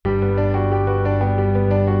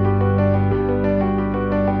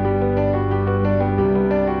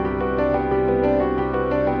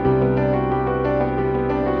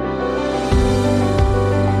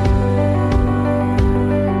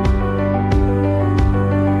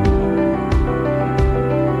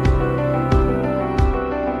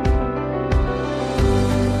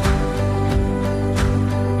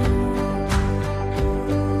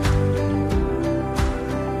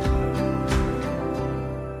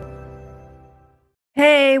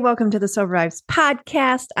Hey, welcome to the Sober Vibes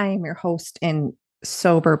podcast. I am your host and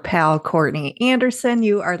sober pal, Courtney Anderson.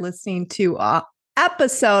 You are listening to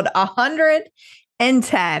episode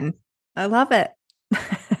 110. I love it.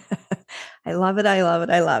 I love it. I love it.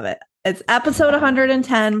 I love it. It's episode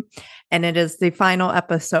 110, and it is the final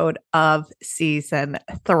episode of season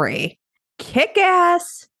 3. Kick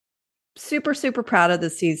ass. Super, super proud of the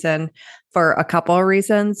season for a couple of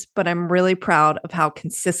reasons, but I'm really proud of how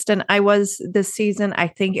consistent I was this season. I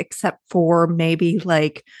think except for maybe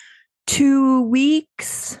like 2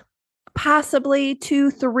 weeks, possibly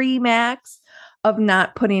 2-3 max of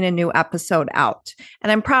not putting a new episode out.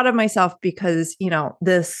 And I'm proud of myself because,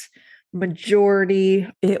 this majority,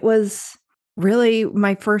 it was really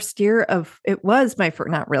my first year of, it was my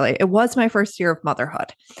first year of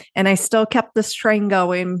motherhood. And I still kept this train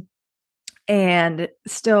going and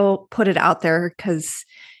still put it out there because,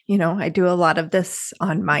 I do a lot of this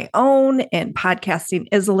on my own, and podcasting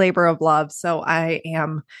is a labor of love. So I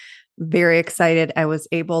am very excited I was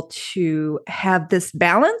able to have this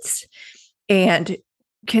balance and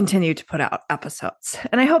continue to put out episodes.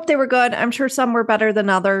 And I hope they were good. I'm sure some were better than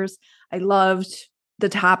others. I loved the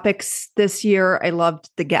topics this year. I loved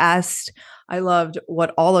the guest. I loved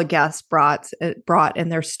what all the guests brought in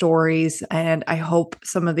their stories. And I hope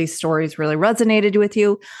some of these stories really resonated with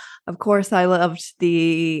you. Of course, I loved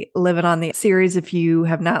the Living on the series. If you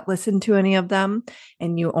have not listened to any of them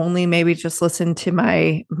and you only maybe just listen to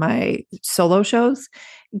my solo shows,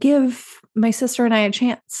 give my sister and I a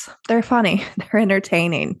chance. They're funny. They're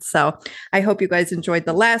entertaining. So I hope you guys enjoyed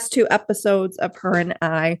the last 2 episodes of her and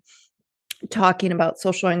I talking about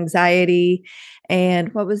social anxiety.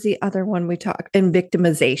 And what was the other one we talked? And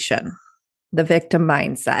victimization, the victim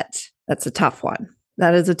mindset. That's a tough one.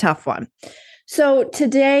 That is a tough one. So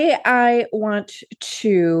today I want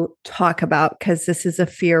to talk about, because this is a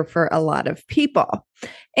fear for a lot of people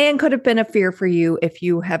and could have been a fear for you if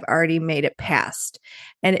you have already made it past.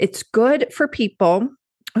 And it's good for people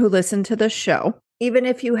who listen to the show, even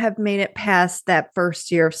if you have made it past that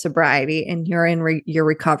first year of sobriety and you're in your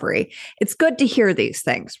recovery. It's good to hear these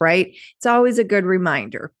things, right? It's always a good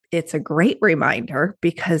reminder. It's a great reminder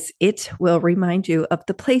because it will remind you of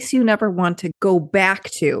the place you never want to go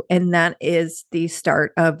back to. And that is the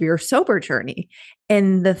start of your sober journey.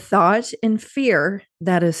 And the thought and fear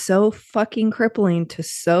that is so fucking crippling to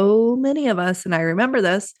so many of us, and I remember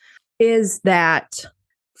this, is that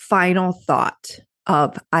final thought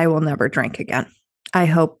of, I will never drink again. I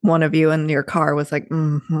hope one of you in your car was like,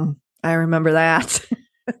 I remember that.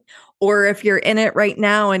 Or if you're in it right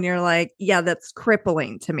now and you're like, yeah, that's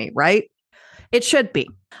crippling to me, right? It should be.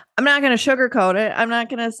 I'm not going to sugarcoat it. I'm not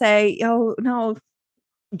going to say, oh, no,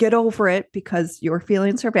 get over it, because your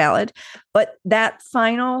feelings are valid. But that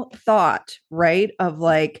final thought, right, of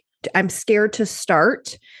like, I'm scared to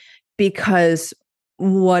start because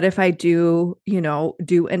what if I do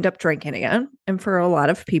end up drinking again? And for a lot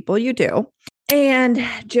of people, you do. And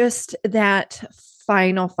just that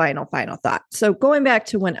final thought. So going back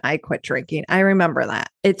to when I quit drinking, I remember that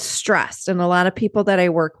it's stressed. And a lot of people that I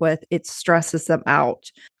work with, it stresses them out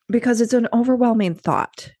because it's an overwhelming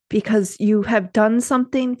thought, because you have done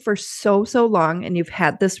something for so long and you've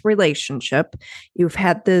had this relationship, you've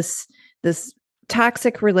had this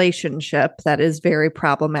toxic relationship that is very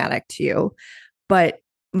problematic to you. But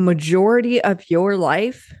majority of your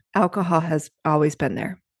life, alcohol has always been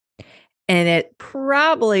there. And it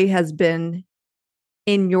probably has been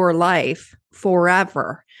in your life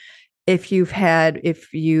forever. If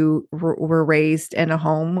you were raised in a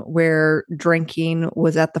home where drinking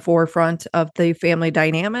was at the forefront of the family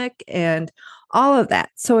dynamic and all of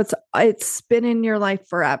that. So it's been in your life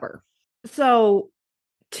forever. So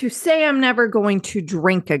to say I'm never going to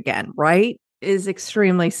drink again, right, is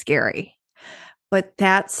extremely scary. But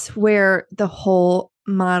that's where the whole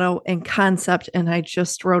motto and concept, and I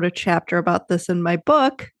just wrote a chapter about this in my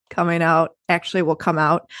book will come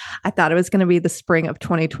out. I thought it was going to be the spring of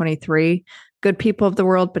 2023, Good People of the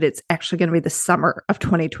World, but it's actually going to be the summer of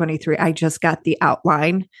 2023. I just got the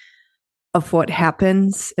outline of what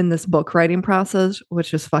happens in this book writing process,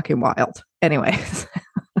 which is fucking wild. Anyways.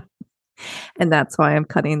 And that's why I'm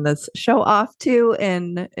cutting this show off too.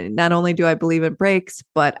 And not only do I believe in breaks,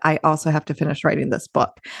 but I also have to finish writing this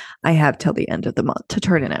book. I have till the end of the month to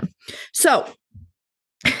turn it in. So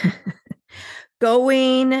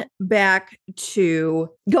going back to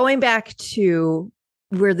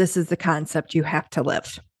where this is the concept you have to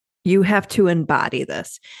live. You have to embody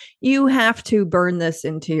this. You have to burn this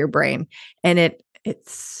into your brain. And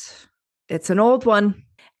it's an old one,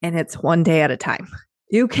 and it's one day at a time.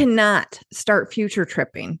 You cannot start future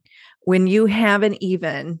tripping when you haven't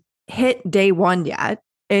even hit day one yet.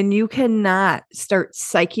 And you cannot start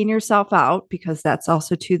psyching yourself out, because that's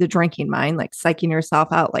also to the drinking mind, like psyching yourself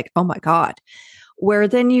out, like, oh my God. Where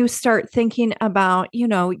then you start thinking about,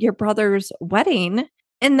 your brother's wedding,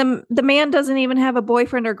 and the man doesn't even have a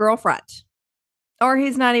boyfriend or girlfriend, or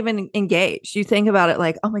he's not even engaged. You think about it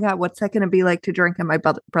like, oh my God, what's that going to be like to drink at my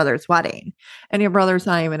brother's wedding? And your brother's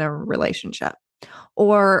not even in a relationship.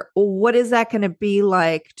 Or what is that going to be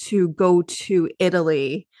like to go to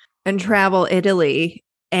Italy and travel Italy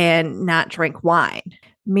and not drink wine?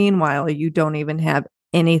 Meanwhile, you don't even have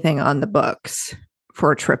anything on the books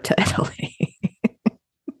for a trip to Italy.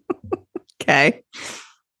 Okay.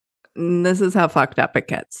 This is how fucked up it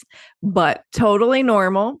gets, but totally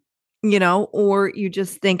normal, or you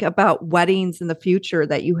just think about weddings in the future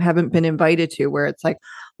that you haven't been invited to, where it's like,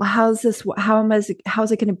 well, how's it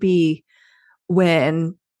going to be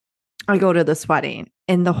when I go to this wedding?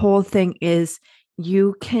 And the whole thing is,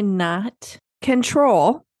 you cannot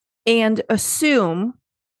control and assume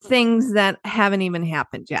things that haven't even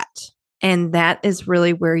happened yet. And that is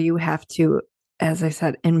really where you have to, as I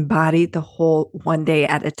said, embody the whole one day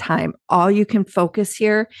at a time. All you can focus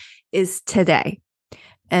here is today.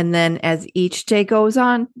 And then as each day goes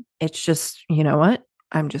on, it's just, you know what?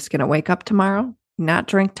 I'm just going to wake up tomorrow, not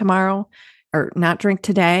drink tomorrow, or not drink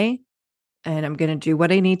today. And I'm going to do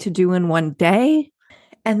what I need to do in one day.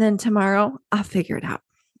 And then tomorrow, I'll figure it out.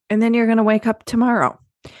 And then you're going to wake up tomorrow.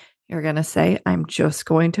 You're going to say, I'm just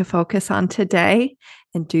going to focus on today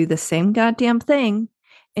and do the same goddamn thing.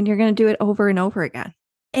 And you're going to do it over and over again.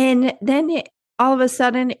 And then all of a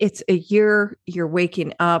sudden, it's a year, you're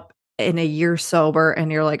waking up in a year sober,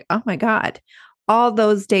 and you're like, oh my God, all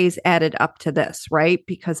those days added up to this, right?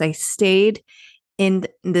 Because I stayed in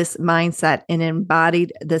this mindset and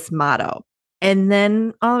embodied this motto. And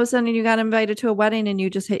then all of a sudden you got invited to a wedding, and you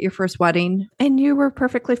just hit your first wedding, and you were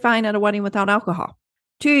perfectly fine at a wedding without alcohol.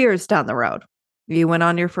 2 years down the road, you went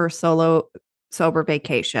on your first solo sober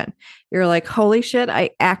vacation. You're like, holy shit,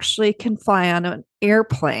 I actually can fly on an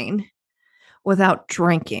airplane without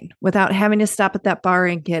drinking, without having to stop at that bar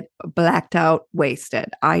and get blacked out, wasted.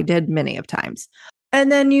 I did many of times.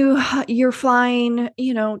 And then you're flying,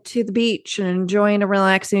 to the beach and enjoying a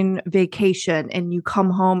relaxing vacation, and you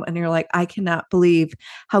come home and you're like, I cannot believe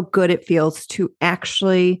how good it feels to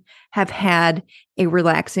actually have had a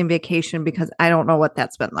relaxing vacation, because I don't know what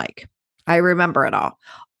that's been like. I remember it all.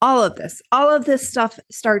 All of this stuff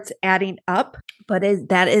starts adding up, but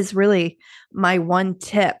that is really my one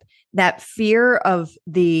tip. That fear of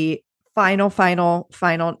the final,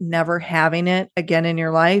 never having it again in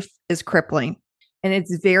your life is crippling. And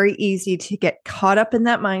it's very easy to get caught up in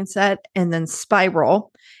that mindset and then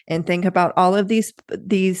spiral and think about all of these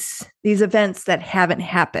events that haven't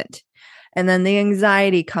happened. And then the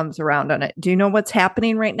anxiety comes around on it. Do you know what's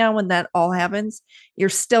happening right now when that all happens? You're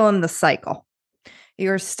still in the cycle.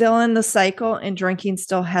 You're still in the cycle, and drinking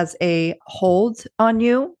still has a hold on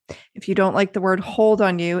you. If you don't like the word hold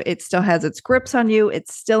on you, it still has its grips on you.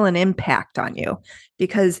 It's still an impact on you,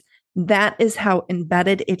 because that is how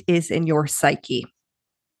embedded it is in your psyche.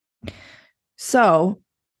 So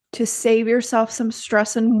to save yourself some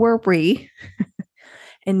stress and worry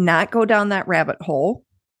and not go down that rabbit hole,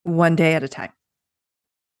 one day at a time.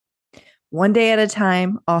 One day at a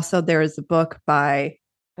time. Also, there is a book by,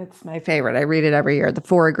 it's my favorite, I read it every year, The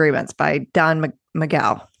 4 Agreements by Don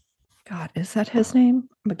Miguel. God, is that his name?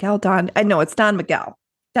 Miguel Don? I know it's Don Miguel.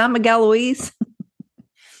 Don Miguel Luis.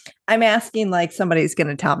 I'm asking like somebody's going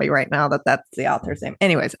to tell me right now that that's the author's name.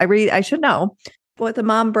 Anyways, I should know. But the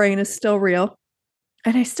mom brain is still real.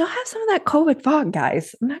 And I still have some of that COVID fog,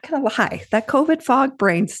 guys. I'm not going to lie. That COVID fog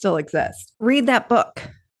brain still exists. Read that book,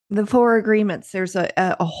 The 4 Agreements. There's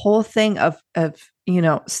a whole thing of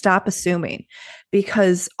stop assuming,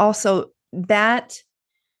 because also that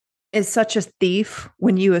is such a thief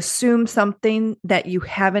when you assume something that you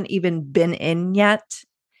haven't even been in yet.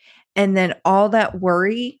 And then all that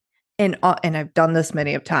worry, and I've done this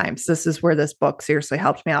many of times. This is where this book seriously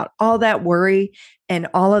helped me out. All that worry and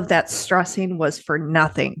all of that stressing was for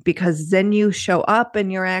nothing, because then you show up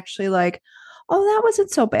and you're actually like, oh, that wasn't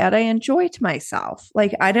so bad. I enjoyed myself.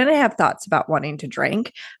 Like, I didn't have thoughts about wanting to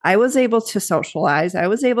drink. I was able to socialize. I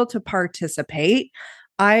was able to participate.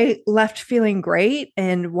 I left feeling great.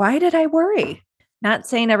 And why did I worry? Not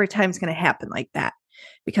saying every time it's going to happen like that,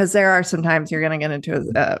 because there are some times you're going to get into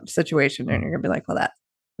a situation and you're going to be like, well,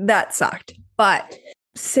 that sucked. But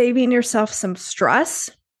saving yourself some stress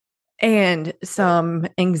and some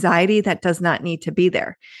anxiety that does not need to be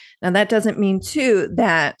there. Now, that doesn't mean too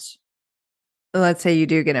that, let's say you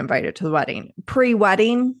do get invited to the wedding,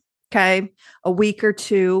 pre-wedding, okay, a week or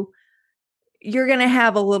two, you're going to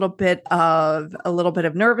have a little bit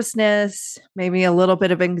of nervousness, maybe a little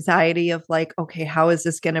bit of anxiety of like, okay, how is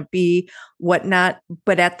this going to be, whatnot.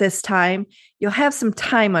 But at this time, you'll have some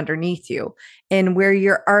time underneath you, and where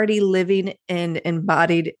you're already living and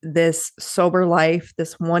embodied this sober life,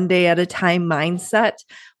 this one day at a time mindset,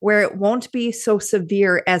 where it won't be so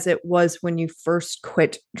severe as it was when you first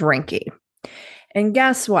quit drinking. And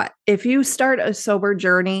guess what? If you start a sober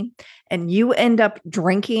journey and you end up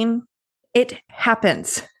drinking, it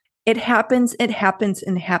happens. It happens. It happens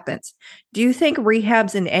and happens. Do you think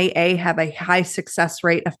rehabs and AA have a high success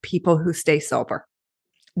rate of people who stay sober?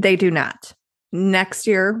 They do not. Next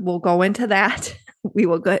year, we'll go into that. We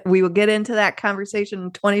will get into that conversation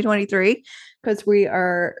in 2023 because we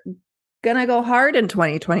are going to go hard in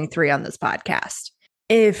 2023 on this podcast.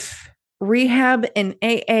 If rehab and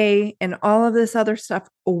AA and all of this other stuff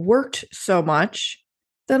worked so much,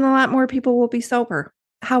 then a lot more people will be sober.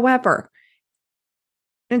 However,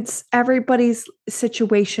 it's everybody's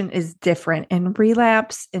situation is different, and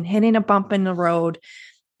relapse and hitting a bump in the road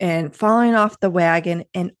and falling off the wagon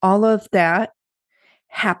and all of that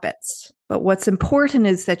happens. But what's important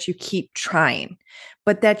is that you keep trying,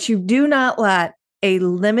 but that you do not let a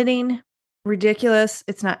limiting ridiculous.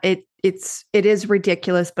 It is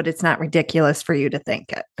ridiculous, but it's not ridiculous for you to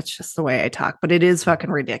think it. It's just the way I talk, but it is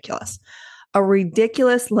fucking ridiculous. A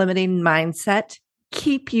ridiculous limiting mindset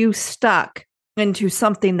keep you stuck into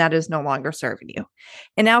something that is no longer serving you.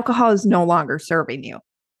 And alcohol is no longer serving you.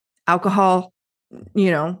 Alcohol,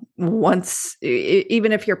 once,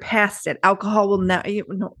 even if you're past it, alcohol will not,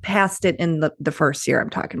 past it in the first year I'm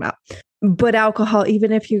talking about. But alcohol,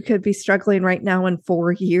 even if you could be struggling right now in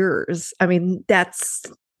 4 years, I mean, that's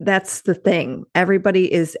the thing.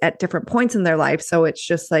 Everybody is at different points in their life. So it's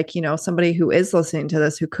just like, somebody who is listening to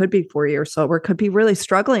this, who could be 4 years sober, could be really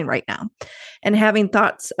struggling right now and having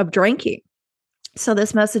thoughts of drinking. So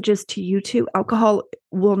this message is to you too. Alcohol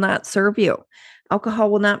will not serve you.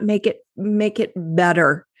 Alcohol will not make it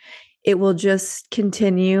better. It will just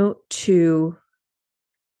continue to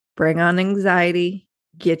bring on anxiety,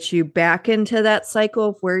 get you back into that cycle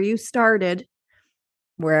of where you started.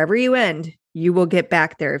 Wherever you end, you will get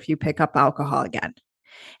back there if you pick up alcohol again.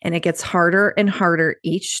 And it gets harder and harder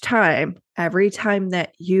each time. Every time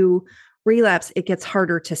that you relapse, it gets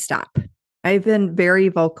harder to stop. I've been very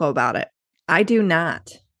vocal about it. I do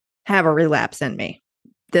not have a relapse in me.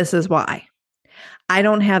 This is why. I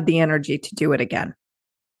don't have the energy to do it again.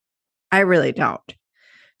 I really don't.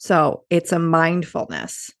 So it's a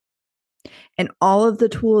mindfulness. And all of the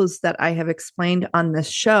tools that I have explained on this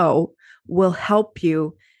show will help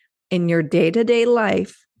you in your day-to-day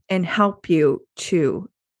life and help you to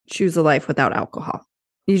choose a life without alcohol.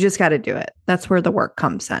 You just got to do it. That's where the work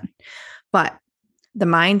comes in. But the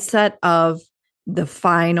mindset of the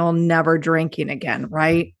final never drinking again,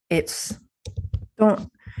 right?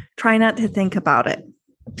 Try not to think about it.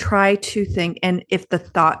 Try to think. And if the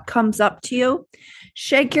thought comes up to you,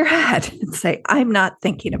 shake your head and say, I'm not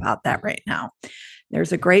thinking about that right now.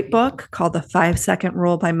 There's a great book called The 5-Second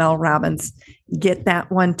Rule by Mel Robbins. Get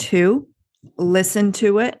that one too. Listen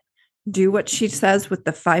to it. Do what she says with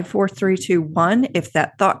the 5, 4, 3, 2, 1. If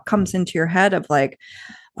that thought comes into your head of like,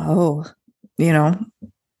 oh,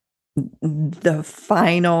 the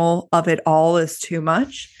final of it all is too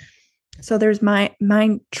much. So there's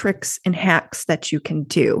mind tricks and hacks that you can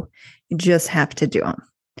do. You just have to do them.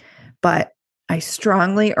 But I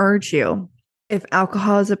strongly urge you, if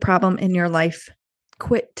alcohol is a problem in your life,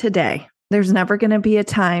 quit today. There's never going to be a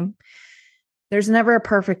time. There's never a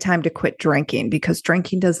perfect time to quit drinking, because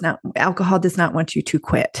alcohol does not want you to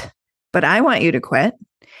quit. But I want you to quit,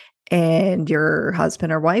 and your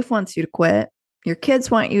husband or wife wants you to quit. Your kids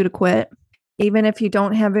want you to quit. Even if you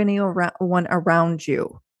don't have anyone around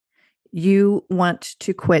you, you want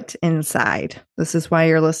to quit inside. This is why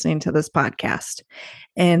you're listening to this podcast.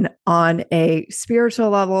 And on a spiritual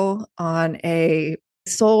level, on a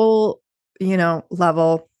soul,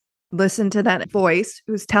 level, listen to that voice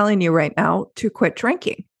who's telling you right now to quit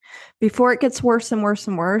drinking before it gets worse and worse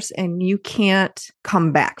and worse, and you can't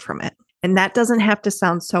come back from it. And that doesn't have to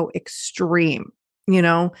sound so extreme.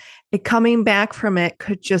 Coming back from it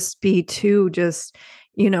could just be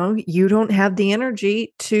you don't have the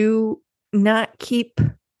energy to not keep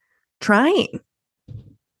trying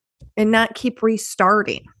and not keep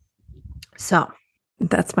restarting. So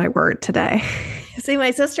that's my word today. See,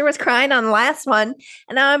 my sister was crying on the last one,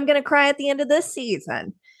 and now I'm going to cry at the end of this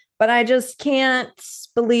season. But I just can't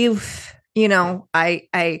believe,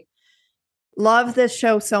 I Love this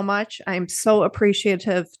show so much. I'm so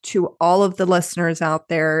appreciative to all of the listeners out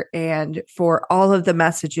there and for all of the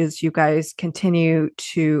messages you guys continue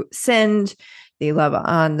to send. The love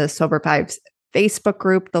on the Sober Vibes Facebook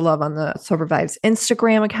group, the love on the Sober Vibes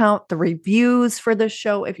Instagram account, the reviews for this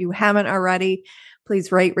show. If you haven't already,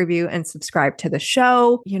 please rate, review, and subscribe to the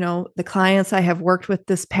show. You know, the clients I have worked with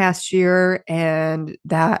this past year and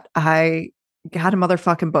that I got a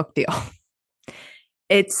motherfucking book deal.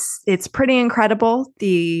 It's pretty incredible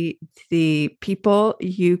the people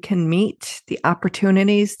you can meet, the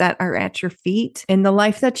opportunities that are at your feet, and the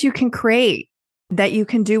life that you can create that you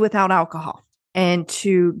can do without alcohol, and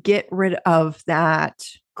to get rid of that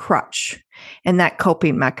crutch and that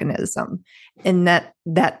coping mechanism and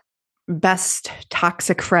that best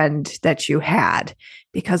toxic friend that you had,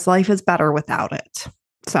 because life is better without it.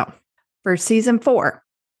 So for season 4,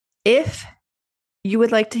 if you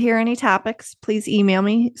would like to hear any topics, please email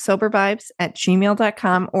me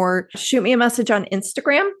sobervibes@gmail.com or shoot me a message on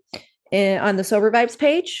Instagram on the Sober Vibes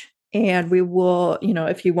page. And we will,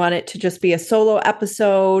 if you want it to just be a solo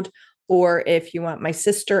episode, or if you want my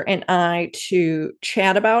sister and I to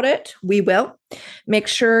chat about it, we will. Make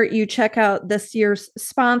sure you check out this year's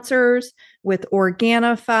sponsors with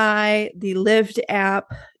Organifi, the Lived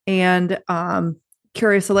app, and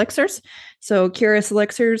Curious Elixirs. So Curious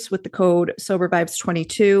Elixirs with the code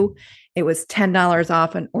SoberVibes22, it was $10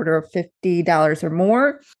 off an order of $50 or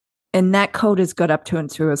more. And that code is good up to and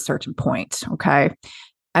to a certain point. Okay.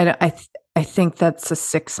 I think that's a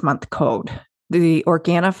 6-month code. The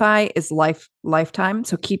Organifi is lifetime.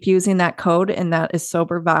 So keep using that code, and that is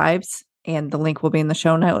Sober Vibes. And the link will be in the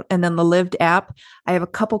show note. And then the Lived app, I have a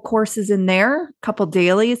couple courses in there, a couple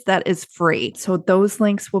dailies that is free. So those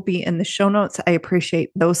links will be in the show notes. I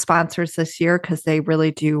appreciate those sponsors this year because they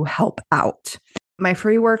really do help out. My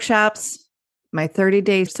free workshops, my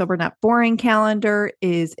 30-day Sober Not Boring calendar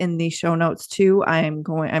is in the show notes too. I'm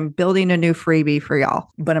building a new freebie for y'all,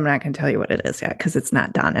 but I'm not going to tell you what it is yet because it's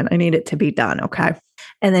not done and I need it to be done. Okay.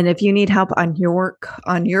 And then if you need help on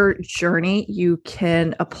your journey, you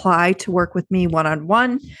can apply to work with me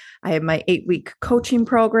one-on-one. I have my 8-week coaching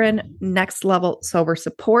program, Next Level Sober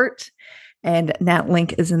Support, and that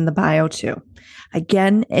link is in the bio too.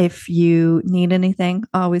 Again, if you need anything,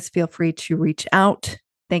 always feel free to reach out.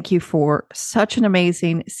 Thank you for such an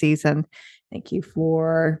amazing season. Thank you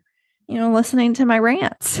for, listening to my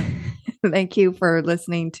rants. Thank you for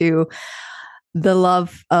listening to the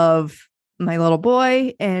love of my little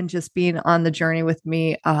boy and just being on the journey with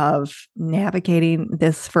me of navigating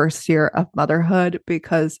this first year of motherhood,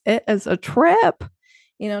 because it is a trip.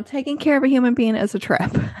 Taking care of a human being is a trip,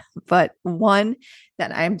 but one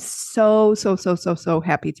that I'm so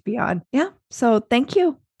happy to be on. Yeah. So thank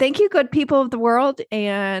you. Thank you, good people of the world,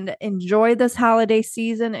 and enjoy this holiday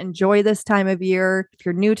season. Enjoy this time of year. If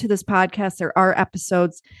you're new to this podcast, there are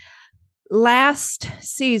episodes. Last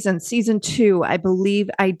season 2, I believe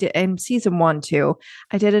I did, and season 1 too,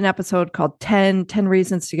 I did an episode called 10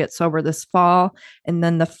 Reasons to Get Sober This Fall. And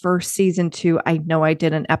then the first season 2, I know I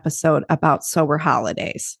did an episode about sober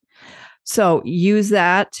holidays. So use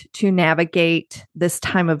that to navigate this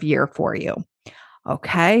time of year for you.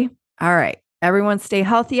 Okay. All right. Everyone stay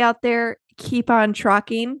healthy out there. Keep on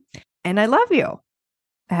trucking. And I love you.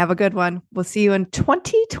 Have a good one. We'll see you in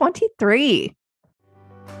 2023.